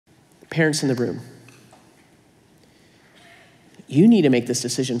Parents in the room, you need to make this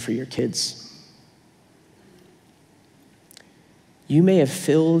decision for your kids. You may have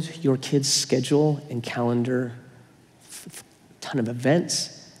filled your kids' schedule and calendar with a ton of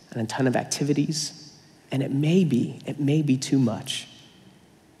events and a ton of activities, and it may be too much.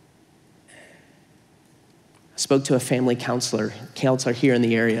 I spoke to a family counselor here in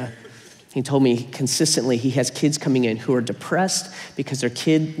the area. He told me consistently he has kids coming in who are depressed because their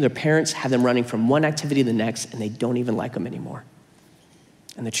parents have them running from one activity to the next, and they don't even like them anymore.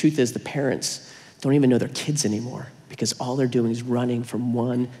 And the truth is the parents don't even know their kids anymore because all they're doing is running from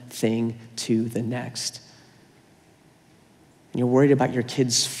one thing to the next. And you're worried about your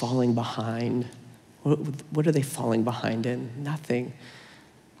kids falling behind. What are they falling behind in? Nothing.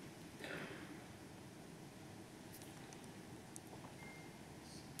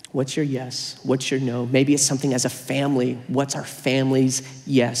 What's your yes? What's your no? Maybe it's something as a family. What's our family's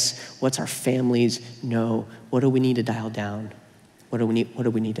yes? What's our family's no? What do we need to dial down? What do we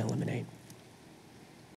need to eliminate?